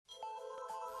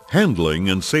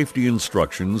Handling and safety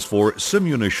instructions for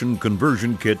Simunition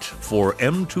conversion kit for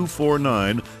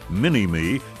M249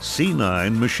 Minimi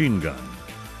C9 machine gun.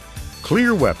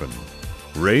 Clear weapon.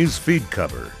 Raise feed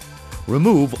cover.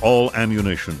 Remove all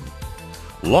ammunition.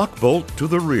 Lock bolt to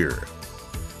the rear.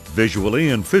 Visually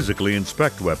and physically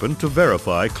inspect weapon to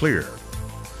verify clear.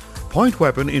 Point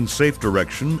weapon in safe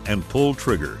direction and pull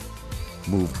trigger.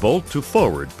 Move bolt to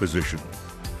forward position.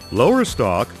 Lower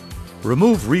stock.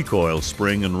 Remove recoil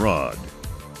spring and rod.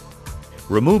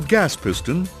 Remove gas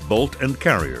piston, bolt and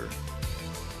carrier.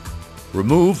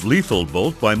 Remove lethal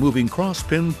bolt by moving cross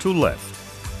pin to left.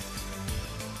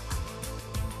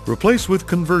 Replace with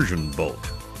conversion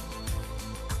bolt.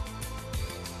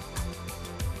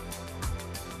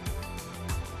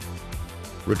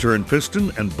 Return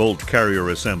piston and bolt carrier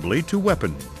assembly to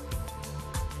weapon.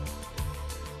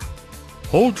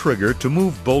 Hold trigger to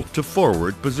move bolt to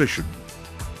forward position.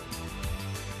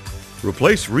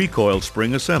 Replace recoil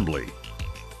spring assembly.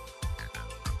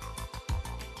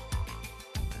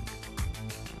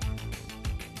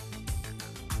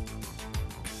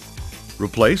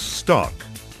 Replace stock.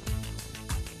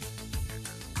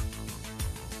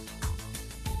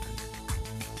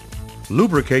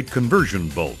 Lubricate conversion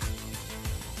bolt.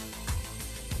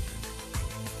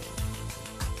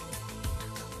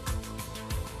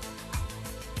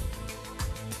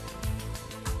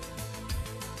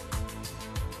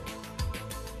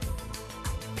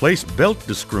 Place belt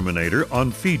discriminator on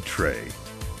feed tray.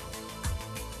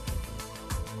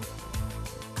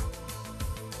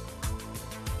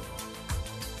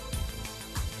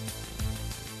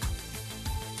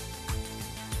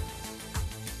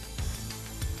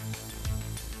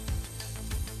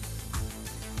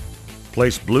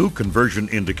 Place blue conversion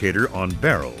indicator on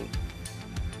barrel.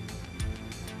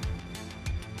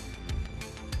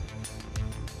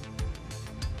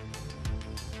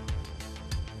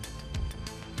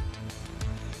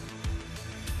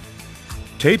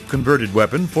 Tape converted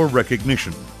weapon for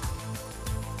recognition.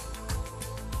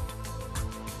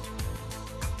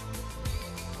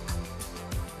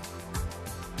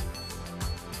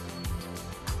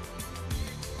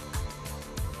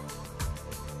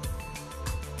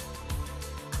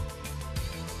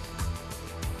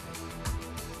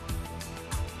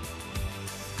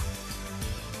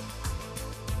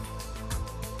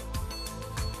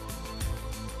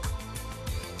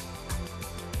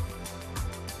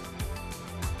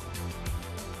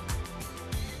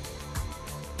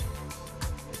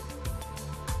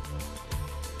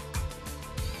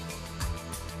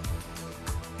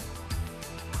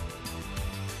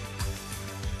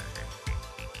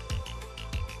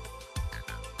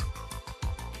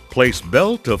 Place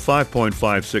belt of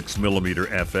 5.56mm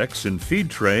FX in feed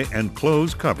tray and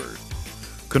close cover.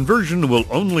 Conversion will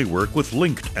only work with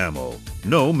linked ammo,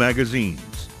 no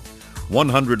magazines.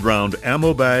 100-round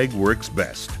ammo bag works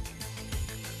best.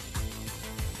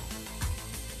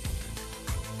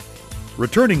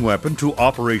 Returning weapon to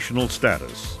operational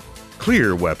status.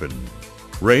 Clear weapon.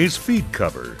 Raise feed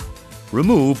cover.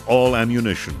 Remove all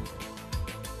ammunition.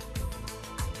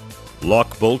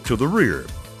 Lock bolt to the rear.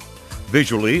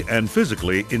 Visually and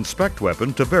physically inspect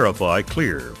weapon to verify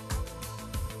clear.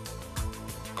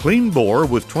 Clean bore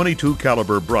with .22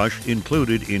 caliber brush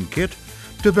included in kit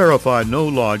to verify no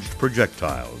lodged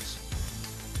projectiles.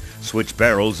 Switch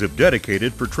barrels if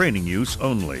dedicated for training use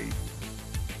only.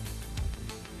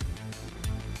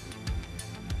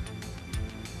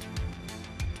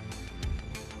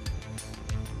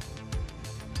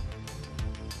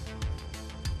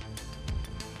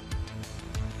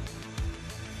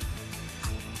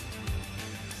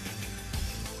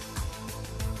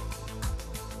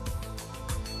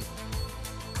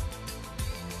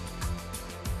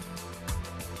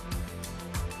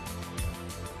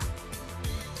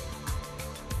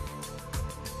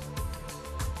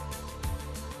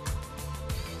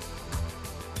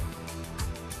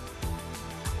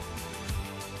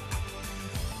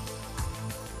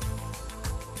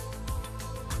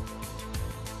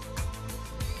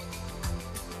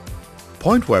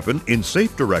 Point weapon in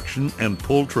safe direction and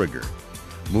pull trigger.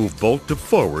 Move bolt to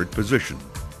forward position.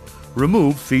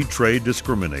 Remove feed tray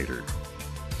discriminator.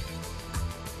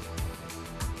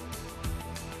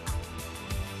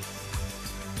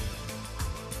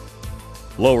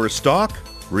 Lower stock,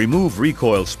 remove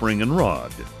recoil spring and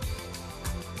rod.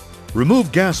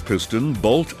 Remove gas piston,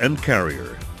 bolt and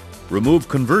carrier. Remove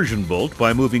conversion bolt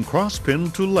by moving cross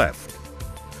pin to left.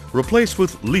 Replace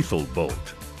with lethal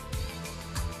bolt.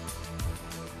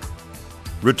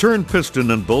 Return piston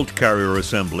and bolt carrier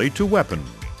assembly to weapon.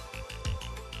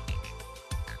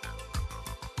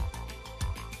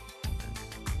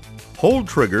 Hold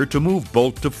trigger to move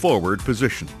bolt to forward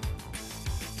position.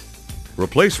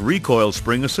 Replace recoil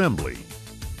spring assembly.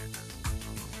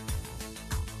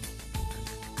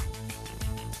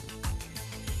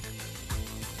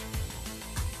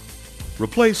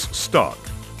 Replace stock.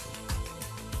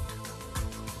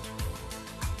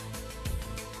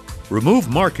 Remove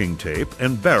marking tape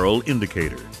and barrel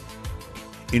indicator.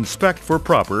 Inspect for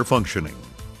proper functioning.